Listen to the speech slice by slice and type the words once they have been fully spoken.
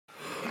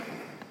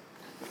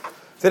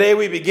Today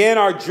we begin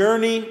our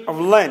journey of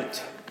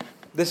Lent.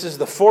 This is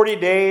the 40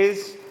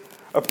 days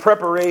of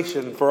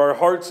preparation for our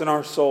hearts and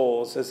our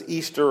souls as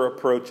Easter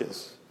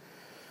approaches.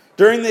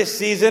 During this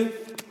season,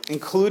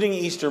 including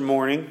Easter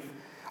morning,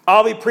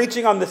 I'll be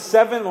preaching on the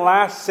 7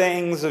 last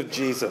sayings of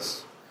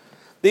Jesus.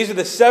 These are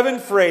the 7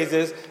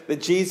 phrases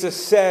that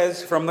Jesus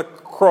says from the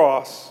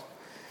cross.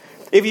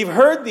 If you've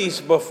heard these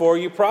before,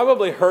 you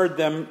probably heard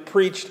them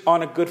preached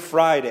on a Good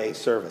Friday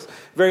service.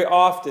 Very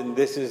often,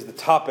 this is the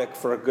topic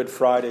for a Good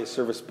Friday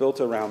service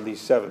built around these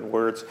 7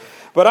 words.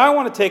 But I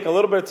want to take a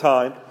little bit of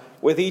time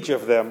with each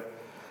of them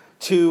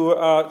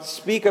to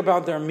speak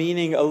about their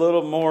meaning a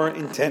little more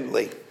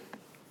intently.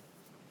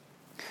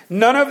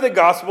 None of the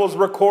Gospels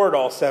record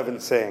all 7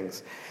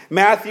 sayings.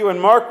 Matthew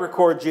and Mark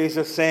record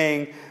Jesus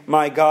saying,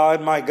 my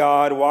God,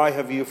 why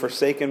have you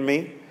forsaken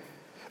me?"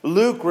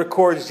 Luke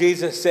records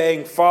Jesus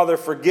saying, "Father,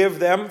 forgive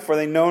them, for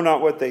they know not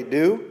what they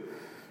do.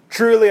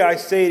 Truly I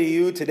say to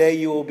you, today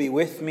you will be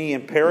with me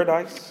in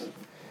paradise."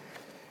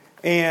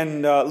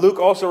 And Luke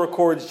also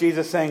records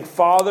Jesus saying,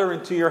 "Father,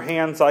 into your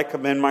hands I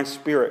commend my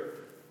spirit."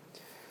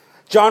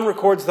 John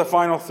records the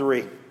final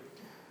 3.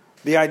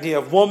 The idea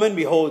of woman,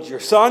 behold your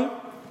son.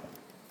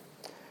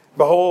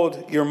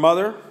 Behold your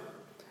mother.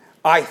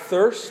 I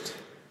thirst,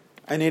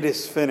 and it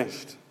is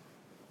finished.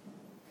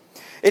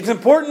 It's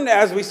important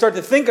as we start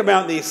to think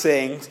about these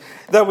sayings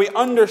that we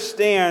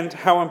understand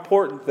how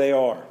important they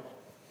are.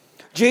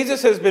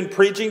 Jesus has been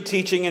preaching,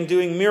 teaching, and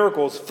doing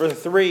miracles for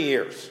 3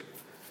 years.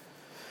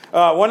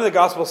 One of the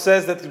Gospels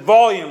says that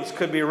volumes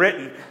could be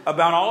written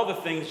about all the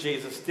things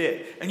Jesus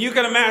did. And you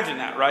can imagine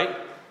that, right?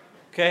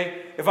 Okay?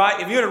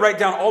 If you were to write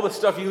down all the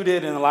stuff you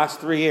did in the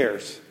last 3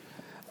 years,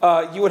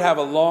 you would have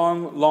a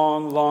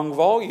long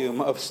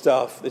volume of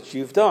stuff that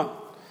you've done.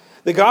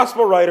 The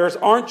gospel writers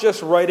aren't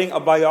just writing a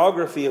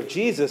biography of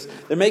Jesus,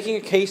 they're making a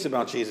case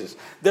about Jesus.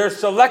 They're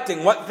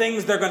selecting what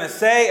things they're going to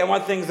say and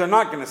what things they're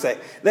not going to say.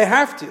 They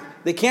have to.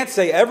 They can't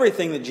say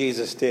everything that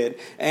Jesus did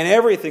and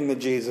everything that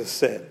Jesus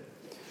said.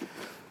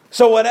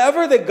 So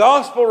whatever the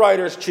gospel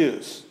writers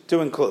choose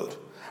to include,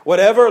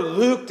 whatever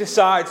Luke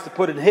decides to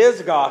put in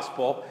his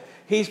gospel,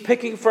 he's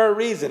picking for a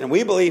reason. And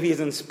we believe he's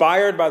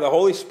inspired by the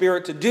Holy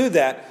Spirit to do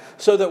that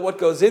so that what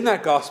goes in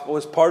that gospel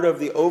is part of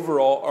the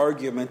overall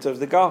argument of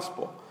the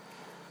gospel.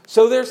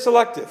 So they're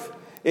selective.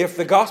 If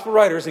the gospel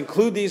writers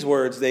include these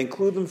words, they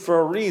include them for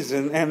a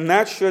reason, and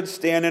that should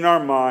stand in our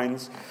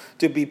minds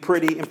to be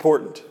pretty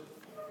important.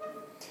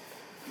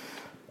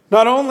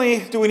 Not only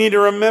do we need to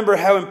remember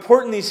how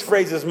important these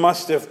phrases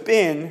must have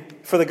been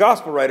for the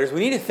gospel writers, we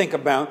need to think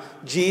about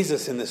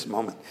Jesus in this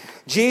moment.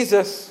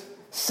 Jesus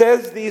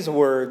says these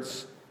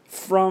words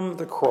from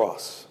the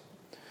cross.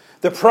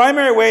 The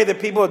primary way that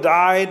people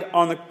died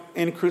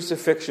in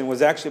crucifixion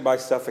was actually by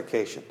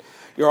suffocation.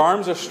 Your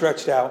arms are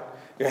stretched out.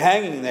 You're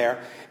hanging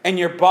there, and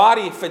your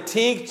body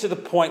fatigued to the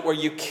point where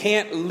you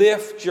can't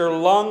lift your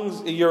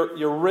lungs,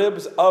 your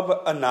ribs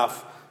up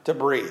enough to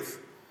breathe.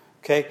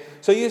 Okay?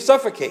 So you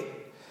suffocate.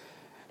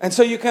 And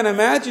so you can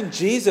imagine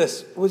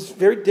Jesus was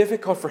very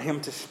difficult for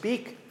him to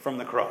speak from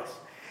the cross.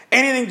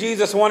 Anything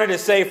Jesus wanted to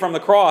say from the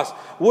cross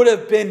would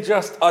have been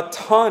just a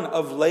ton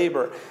of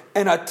labor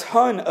and a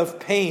ton of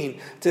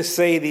pain to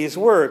say these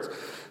words.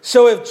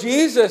 So if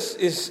Jesus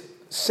is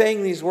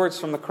saying these words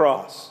from the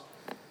cross,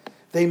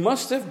 they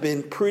must have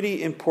been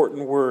pretty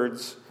important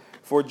words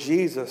for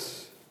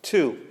Jesus,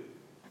 too.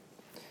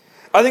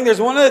 I think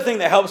there's one other thing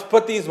that helps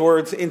put these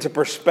words into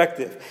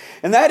perspective,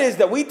 and that is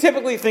that we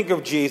typically think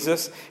of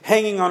Jesus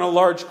hanging on a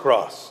large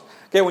cross.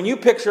 Okay, when you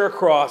picture a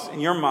cross in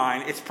your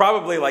mind, it's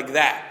probably like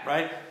that,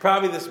 right?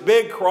 Probably this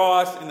big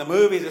cross. In the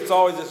movies, it's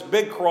always this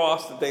big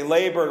cross that they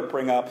labor to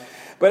bring up.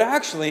 But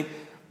actually,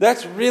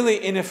 that's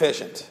really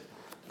inefficient.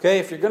 Okay,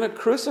 if you're going to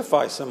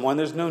crucify someone,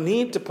 there's no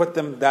need to put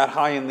them that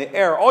high in the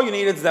air. All you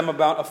need is them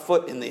about a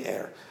foot in the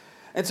air.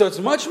 And so it's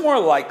much more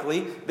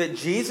likely that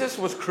Jesus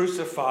was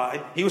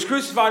crucified. He was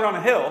crucified on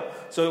a hill,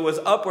 so it was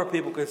up where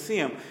people could see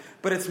him.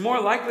 But it's more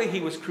likely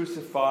he was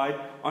crucified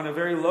on a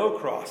very low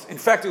cross. In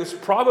fact, it was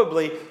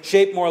probably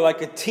shaped more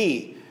like a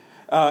T.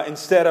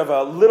 Instead of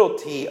a little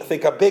t, I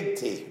think a big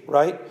T,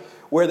 right?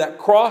 Where that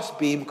cross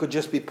beam could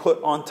just be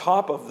put on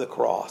top of the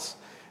cross.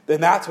 Then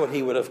that's what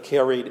he would have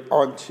carried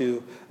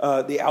onto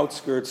the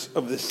outskirts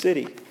of the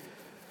city.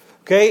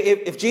 Okay,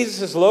 if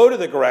Jesus is low to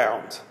the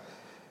ground,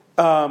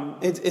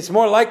 it's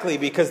more likely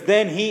because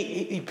then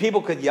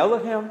people could yell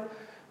at him.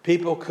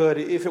 People could,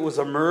 if it was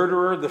a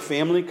murderer, the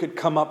family could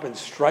come up and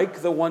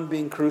strike the one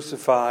being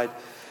crucified.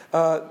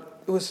 It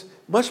was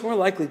much more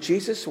likely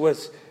Jesus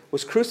was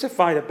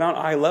crucified about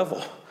eye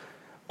level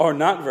or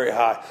not very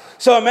high.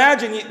 So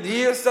imagine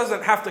Jesus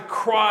doesn't have to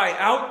cry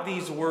out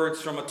these words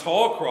from a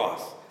tall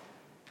cross.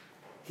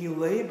 He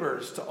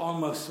labors to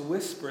almost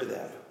whisper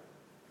them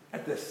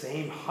at the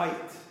same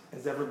height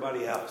as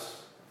everybody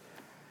else.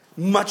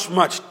 Much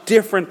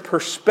different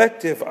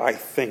perspective, I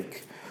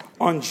think,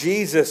 on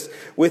Jesus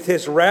with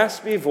his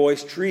raspy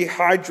voice,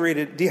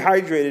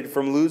 dehydrated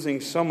from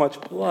losing so much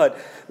blood,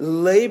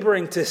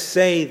 laboring to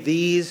say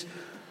these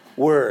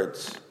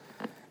words.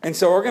 And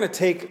so we're going to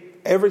take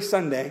every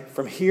Sunday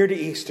from here to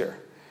Easter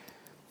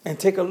and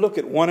take a look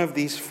at one of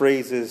these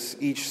phrases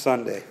each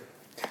Sunday.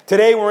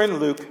 Today we're in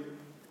Luke,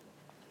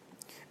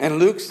 and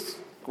Luke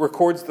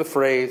records the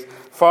phrase,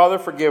 "Father,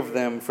 forgive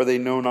them, for they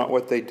know not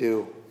what they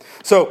do."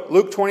 So,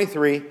 Luke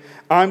 23,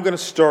 I'm going to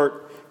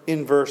start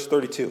in verse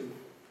 32.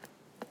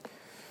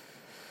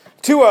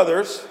 Two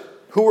others,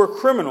 who were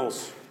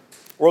criminals,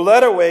 were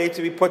led away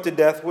to be put to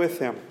death with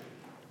him.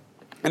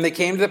 And they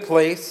came to the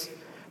place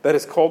that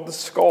is called the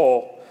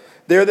Skull.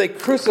 There they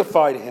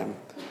crucified him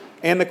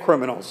and the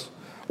criminals,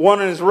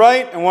 one on his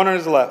right and one on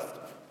his left.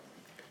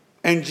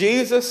 And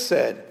Jesus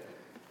said,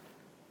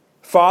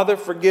 "Father,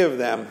 forgive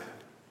them,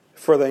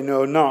 for they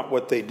know not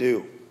what they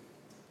do."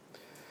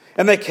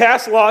 And they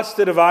cast lots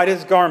to divide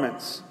his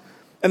garments.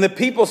 And the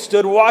people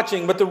stood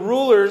watching, but the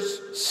rulers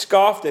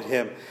scoffed at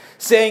him,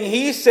 saying,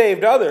 "He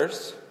saved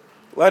others,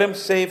 let him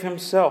save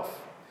himself.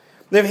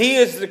 If he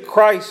is the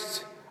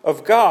Christ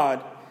of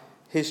God,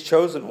 his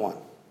chosen one."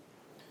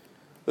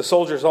 The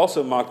soldiers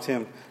also mocked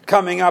him,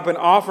 coming up and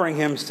offering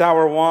him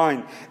sour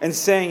wine, and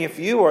saying, "If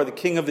you are the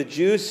king of the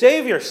Jews,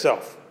 save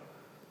yourself."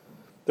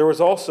 There was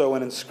also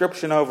an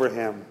inscription over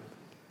him,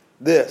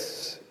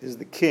 "This is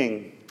the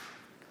King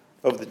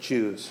of the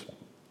Jews."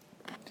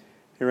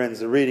 Here ends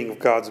the reading of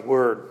God's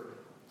word.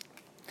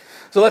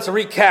 So let's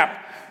recap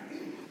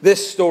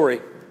this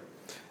story.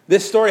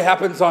 This story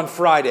happens on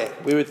Friday.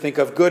 We would think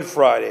of Good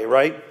Friday,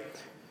 right?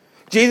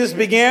 Jesus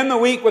began the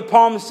week with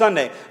Palm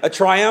Sunday, a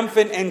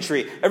triumphant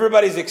entry.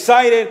 Everybody's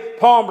excited,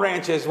 palm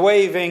branches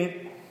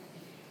waving.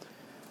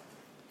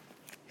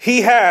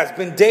 He has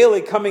been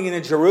daily coming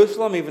into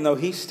Jerusalem, even though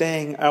he's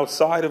staying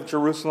outside of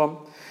Jerusalem.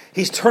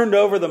 He's turned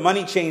over the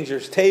money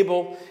changers'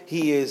 table.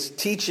 He is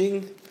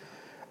teaching.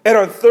 And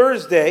on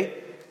Thursday,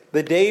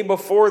 the day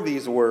before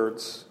these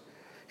words,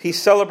 he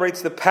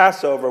celebrates the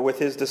Passover with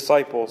his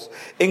disciples,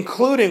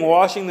 including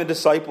washing the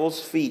disciples'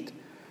 feet.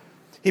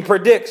 He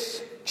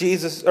predicts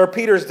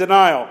Peter's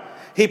denial.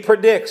 He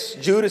predicts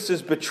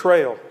Judas's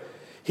betrayal.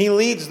 He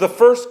leads the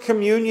first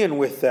communion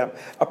with them,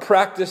 a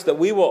practice that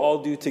we will all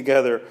do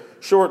together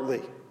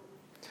shortly.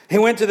 He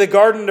went to the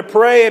garden to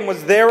pray and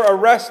was there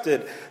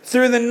arrested.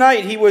 Through the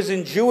night he was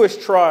in Jewish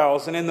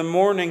trials, and in the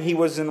morning he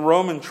was in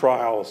Roman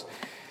trials.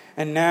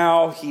 And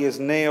now he is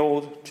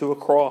nailed to a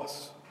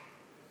cross.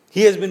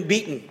 He has been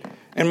beaten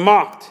and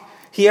mocked.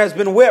 He has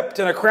been whipped,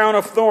 and a crown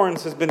of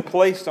thorns has been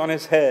placed on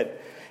his head.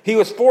 He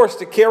was forced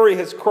to carry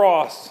his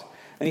cross,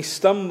 and he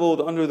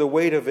stumbled under the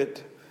weight of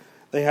it.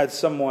 They had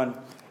someone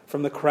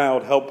from the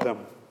crowd help him.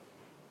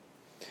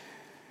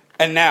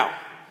 And now,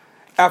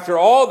 after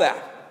all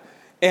that,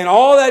 and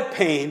all that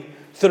pain,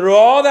 through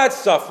all that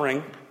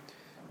suffering,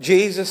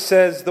 Jesus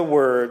says the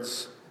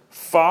words,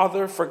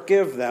 "Father,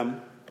 forgive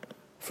them,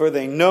 for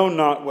they know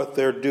not what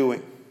they're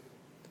doing."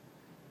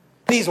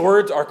 These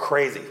words are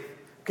crazy.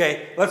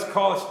 Okay, let's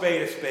call a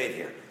spade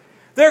here.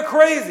 They're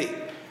crazy.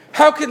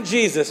 How can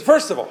Jesus,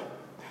 first of all,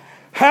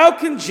 how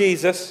can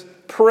Jesus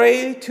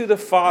pray to the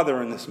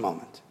Father in this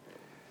moment?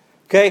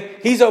 Okay,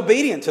 he's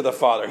obedient to the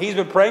Father. He's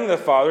been praying to the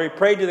Father. He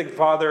prayed to the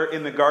Father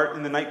in the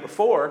garden the night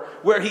before,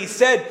 where he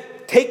said,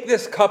 "Take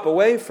this cup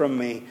away from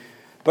me,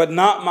 but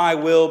not my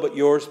will, but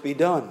yours be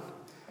done."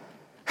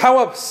 How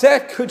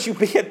upset could you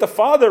be at the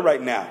Father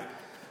right now?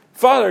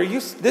 "Father,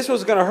 this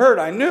was going to hurt,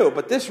 I knew,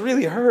 but this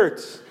really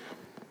hurts."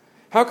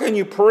 How can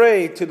you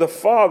pray to the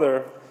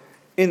Father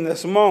in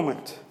this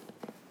moment?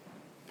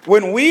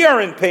 When we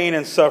are in pain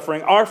and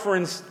suffering, our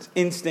first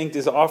instinct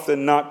is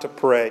often not to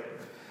pray,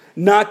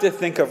 not to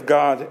think of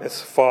God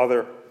as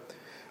Father.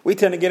 We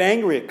tend to get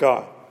angry at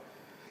God.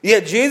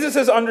 Yet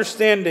Jesus'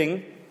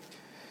 understanding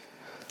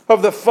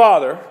of the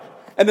Father,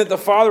 and that the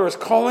Father is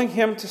calling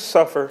him to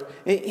suffer,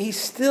 he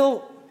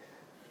still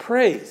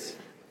prays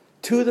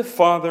to the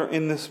Father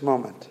in this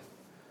moment.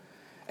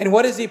 And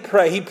what does he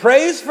pray? He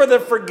prays for the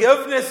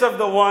forgiveness of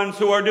the ones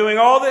who are doing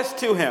all this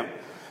to him.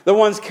 The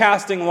ones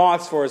casting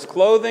lots for his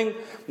clothing,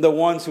 the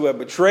ones who have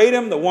betrayed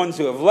him, the ones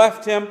who have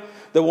left him,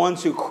 the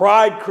ones who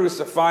cried,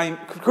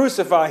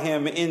 crucify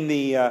him in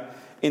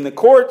the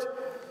court,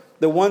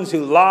 the ones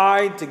who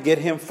lied to get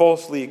him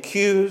falsely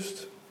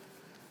accused.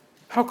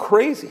 How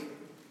crazy.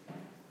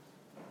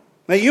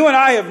 Now, you and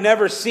I have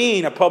never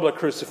seen a public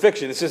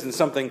crucifixion. This isn't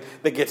something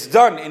that gets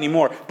done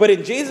anymore. But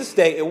in Jesus'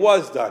 day, it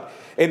was done.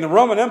 In the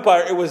Roman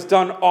Empire, it was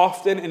done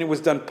often, and it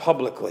was done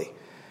publicly.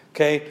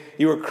 Okay?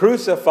 You were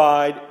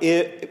crucified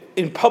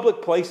in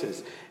public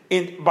places,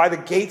 by the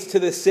gates to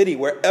the city,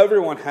 where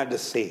everyone had to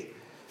see.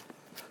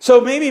 So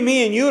maybe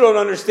me and you don't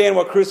understand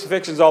what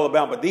crucifixion is all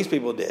about, but these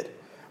people did.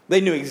 They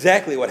knew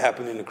exactly what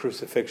happened in the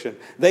crucifixion.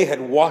 They had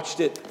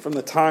watched it from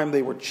the time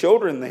they were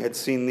children. They had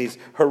seen these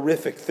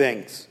horrific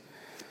things.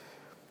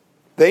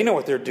 They know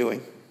what they're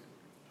doing.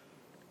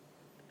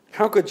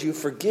 How could you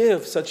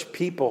forgive such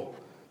people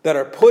that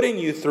are putting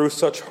you through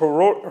such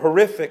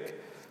horrific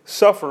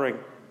suffering?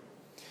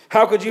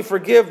 How could you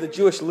forgive the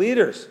Jewish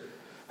leaders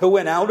who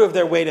went out of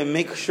their way to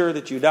make sure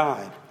that you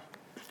died?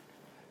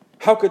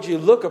 How could you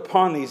look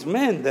upon these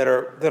men that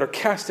are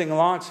casting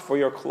lots for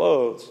your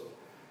clothes,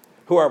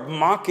 who are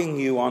mocking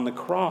you on the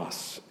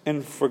cross,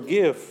 and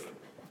forgive?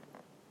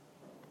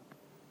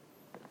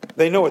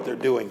 They know what they're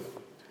doing.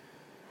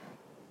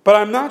 But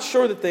I'm not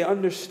sure that they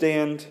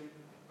understand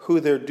who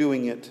they're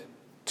doing it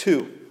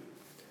to.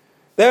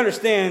 They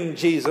understand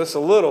Jesus a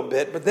little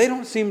bit, but they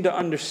don't seem to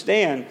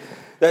understand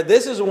that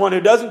this is one who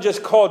doesn't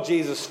just call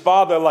Jesus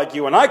Father like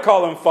you and I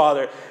call him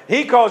Father.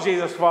 He calls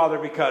Jesus Father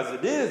because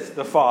it is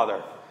the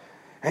Father.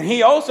 And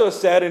he also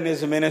said in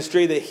his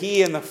ministry that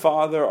he and the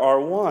Father are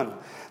one.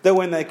 That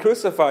when they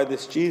crucify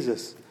this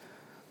Jesus,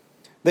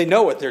 they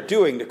know what they're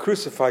doing to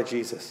crucify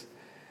Jesus.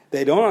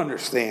 They don't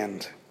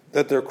understand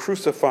that they're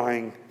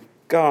crucifying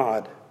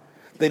God.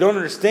 They don't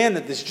understand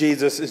that this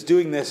Jesus is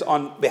doing this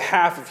on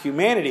behalf of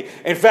humanity.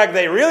 In fact,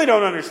 they really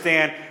don't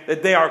understand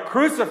that they are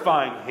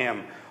crucifying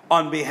him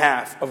on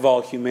behalf of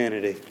all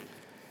humanity.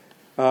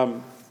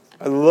 I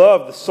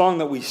love the song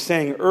that we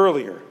sang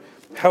earlier,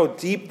 how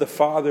deep the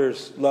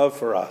Father's love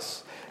for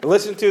us. And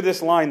listen to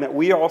this line that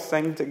we all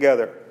sang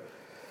together.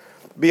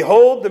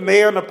 Behold the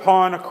man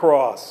upon a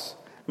cross,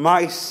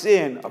 my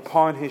sin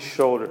upon his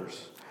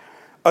shoulders.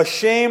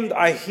 Ashamed,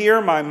 I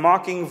hear my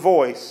mocking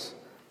voice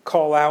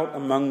call out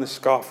among the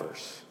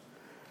scoffers.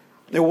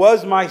 It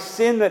was my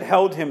sin that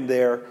held him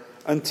there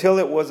until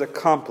it was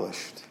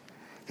accomplished.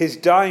 His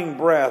dying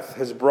breath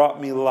has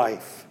brought me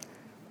life.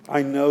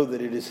 I know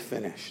that it is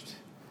finished.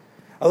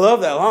 I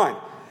love that line.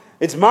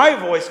 It's my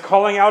voice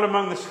calling out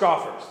among the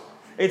scoffers.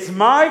 It's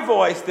my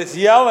voice that's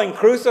yelling,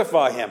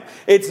 crucify him.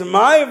 It's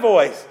my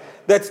voice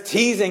that's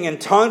teasing and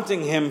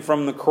taunting him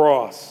from the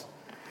cross.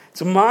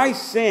 It's my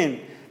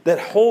sin that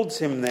holds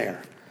him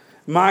there.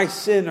 My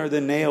sin are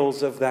the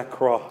nails of that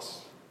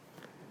cross.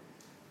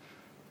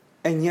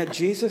 And yet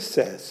Jesus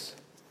says,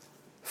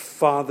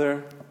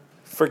 Father,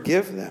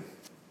 forgive them.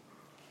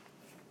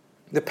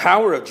 The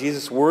power of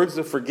Jesus' words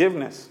of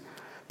forgiveness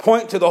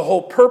point to the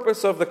whole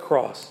purpose of the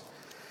cross.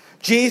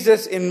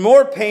 Jesus, in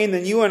more pain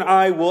than you and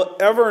I will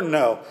ever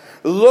know,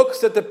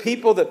 looks at the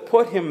people that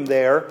put him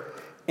there,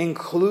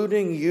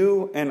 including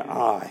you and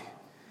I,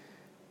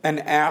 and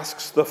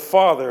asks the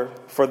Father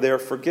for their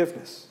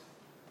forgiveness.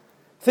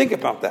 Think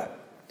about that.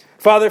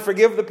 Father,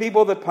 forgive the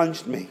people that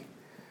punched me.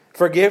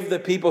 Forgive the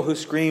people who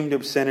screamed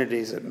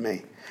obscenities at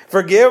me.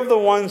 Forgive the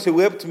ones who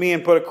whipped me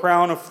and put a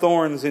crown of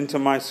thorns into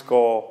my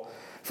skull.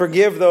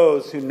 Forgive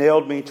those who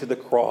nailed me to the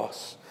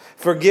cross.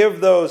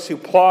 Forgive those who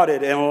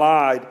plotted and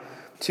lied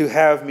to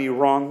have me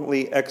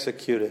wrongly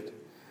executed.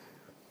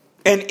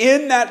 And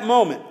in that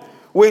moment,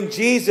 when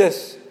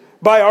Jesus,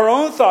 by our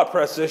own thought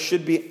process,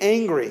 should be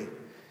angry,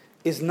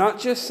 is not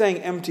just saying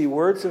empty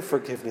words of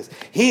forgiveness.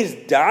 He's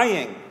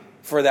dying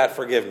for that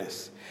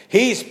forgiveness.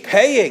 He's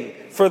paying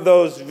for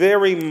those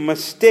very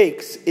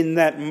mistakes in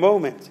that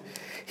moment.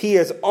 He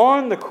is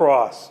on the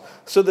cross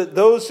so that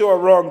those who are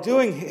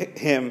wronging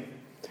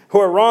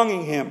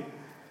him,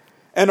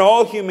 and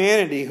all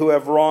humanity who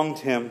have wronged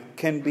him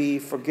can be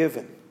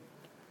forgiven.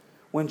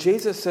 When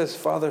Jesus says,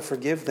 Father,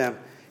 forgive them,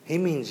 he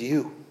means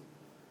you.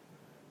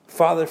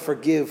 Father,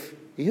 forgive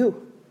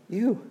you.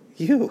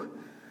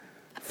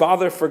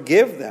 Father,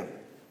 forgive them.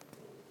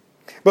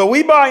 But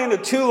we buy into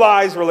two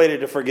lies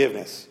related to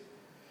forgiveness.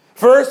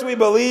 First, we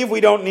believe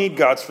we don't need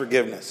God's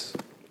forgiveness.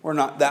 We're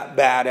not that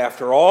bad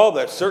after all.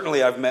 That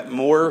certainly I've met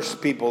worse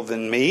people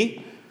than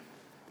me.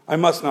 I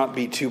must not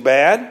be too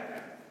bad.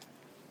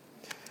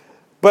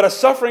 But a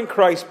suffering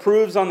Christ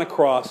proves on the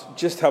cross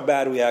just how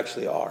bad we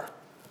actually are.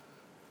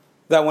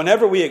 That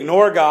whenever we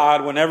ignore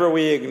God, whenever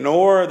we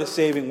ignore the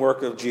saving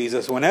work of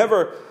Jesus,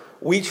 whenever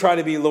we try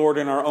to be Lord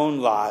in our own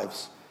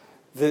lives,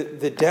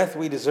 the death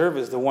we deserve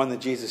is the one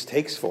that Jesus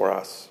takes for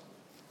us.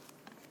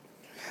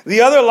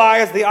 The other lie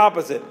is the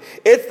opposite.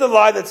 It's the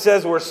lie that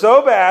says we're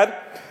so bad,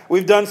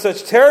 we've done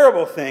such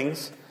terrible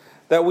things,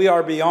 that we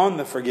are beyond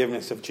the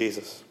forgiveness of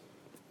Jesus.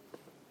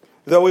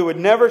 Though we would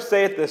never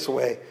say it this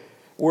way,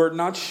 we're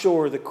not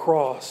sure the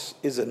cross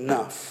is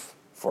enough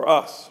for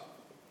us.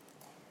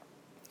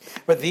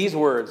 But these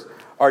words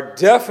are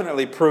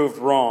definitely proved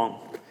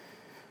wrong.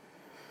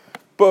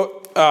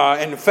 But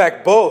in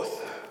fact,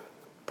 both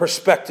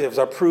perspectives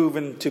are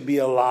proven to be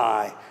a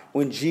lie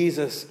when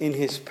Jesus, in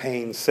his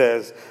pain,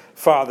 says,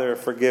 Father,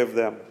 forgive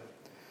them.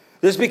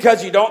 Just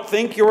because you don't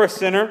think you're a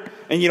sinner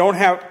and you don't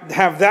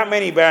have that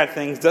many bad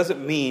things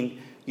doesn't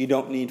mean you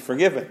don't need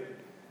forgiven.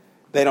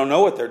 They don't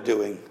know what they're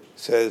doing,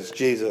 says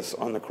Jesus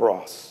on the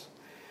cross.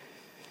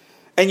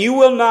 And you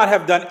will not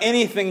have done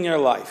anything in your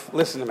life.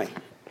 Listen to me.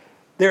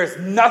 There is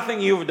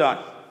nothing you've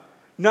done,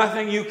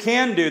 nothing you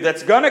can do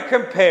that's going to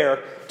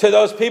compare to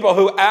those people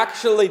who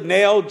actually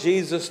nailed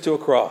Jesus to a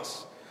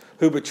cross,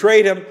 who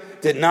betrayed him,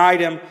 denied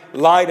him,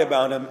 lied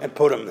about him, and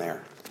put him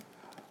there.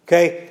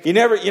 Okay? You're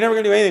never going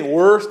to do anything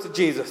worse to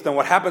Jesus than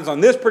what happens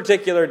on this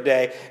particular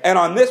day. And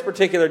on this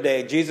particular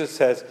day, Jesus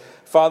says,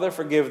 Father,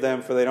 forgive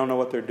them, for they don't know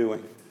what they're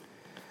doing.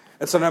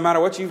 And so no matter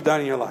what you've done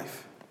in your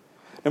life,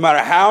 no matter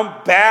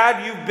how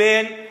bad you've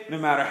been, no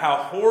matter how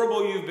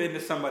horrible you've been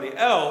to somebody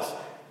else,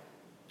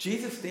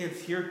 Jesus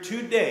stands here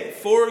today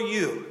for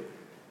you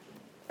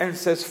and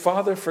says,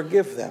 Father,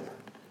 forgive them.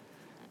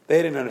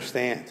 They didn't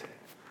understand.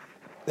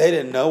 They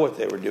didn't know what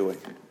they were doing.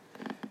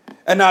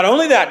 And not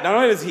only that, not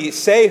only does he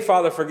say,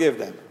 Father, forgive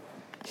them,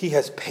 He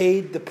has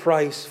paid the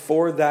price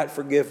for that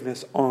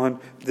forgiveness on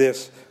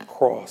this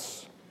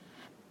cross.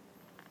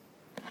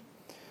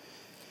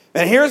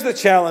 And here's the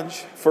challenge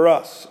for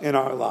us in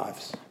our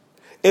lives.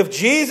 If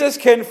Jesus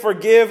can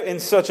forgive in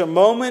such a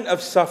moment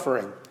of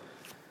suffering,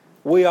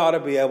 we ought to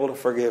be able to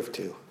forgive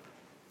too.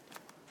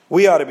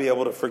 We ought to be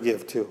able to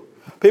forgive too.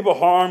 People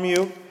harm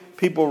you,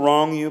 people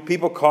wrong you,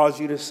 people cause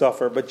you to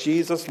suffer, but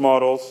Jesus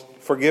models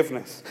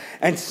forgiveness.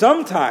 And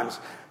sometimes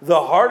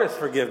the hardest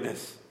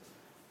forgiveness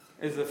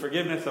is the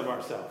forgiveness of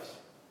ourselves.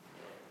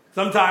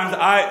 Sometimes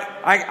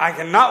I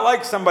cannot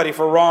like somebody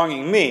for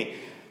wronging me,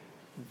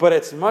 but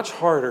it's much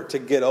harder to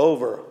get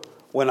over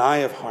when I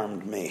have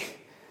harmed me,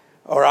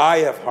 or I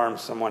have harmed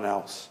someone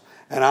else,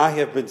 and I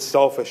have been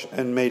selfish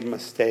and made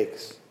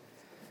mistakes.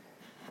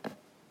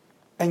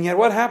 And yet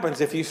what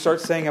happens if you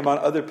start saying about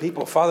other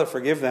people, Father,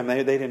 forgive them,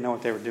 they didn't know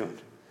what they were doing?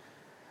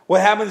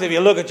 What happens if you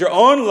look at your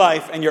own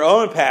life and your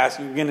own past,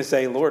 and you're going to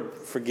say, Lord,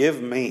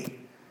 forgive me.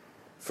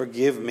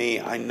 Forgive me.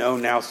 I know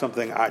now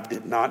something I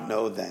did not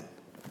know then.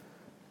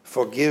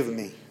 Forgive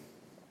me.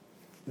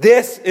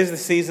 This is the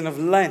season of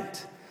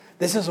Lent.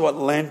 This is what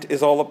Lent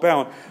is all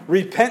about.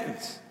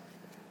 Repentance.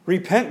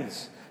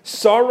 Repentance.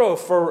 Sorrow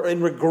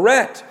and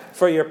regret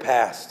for your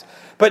past.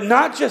 But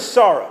not just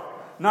sorrow.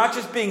 Not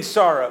just being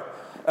sorry.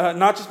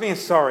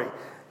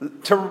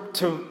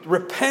 To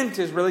repent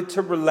is really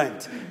to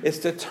relent. It's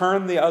to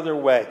turn the other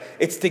way.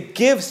 It's to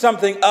give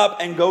something up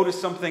and go to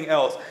something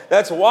else.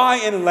 That's why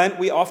in Lent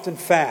we often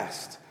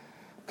fast.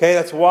 Okay,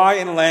 that's why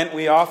in Lent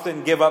we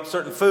often give up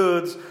certain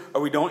foods,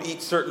 or we don't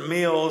eat certain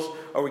meals,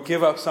 or we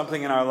give up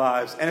something in our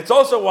lives. And it's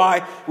also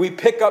why we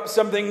pick up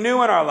something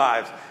new in our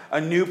lives, a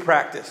new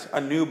practice,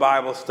 a new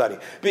Bible study.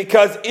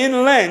 Because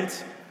in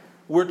Lent,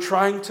 we're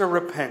trying to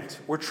repent.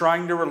 We're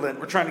trying to relent.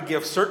 We're trying to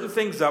give certain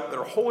things up that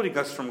are holding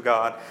us from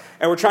God.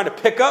 And we're trying to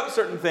pick up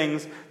certain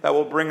things that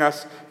will bring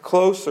us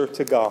closer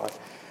to God.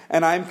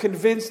 And I'm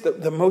convinced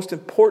that the most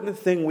important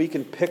thing we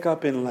can pick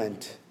up in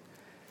Lent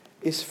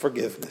is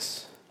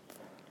forgiveness.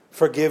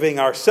 Forgiving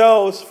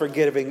ourselves,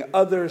 forgiving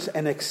others,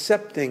 and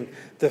accepting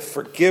the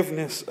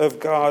forgiveness of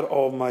God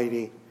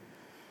Almighty.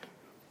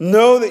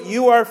 Know that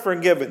you are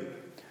forgiven.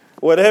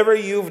 Whatever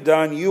you've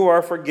done, you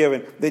are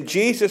forgiven. That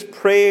Jesus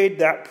prayed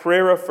that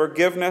prayer of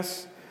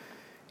forgiveness,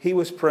 he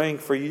was praying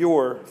for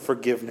your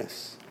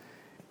forgiveness.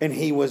 And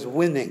he was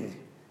winning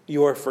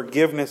your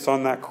forgiveness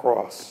on that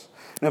cross.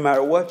 No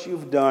matter what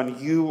you've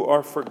done, you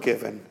are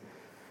forgiven.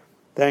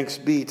 Thanks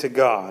be to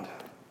God.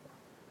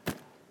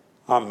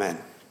 Amen.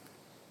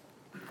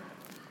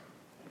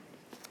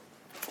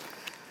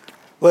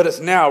 Let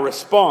us now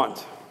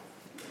respond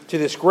to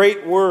this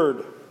great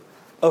word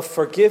of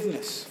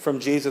forgiveness from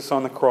Jesus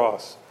on the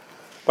cross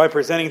by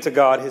presenting to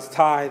God his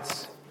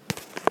tithes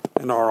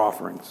and our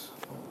offerings.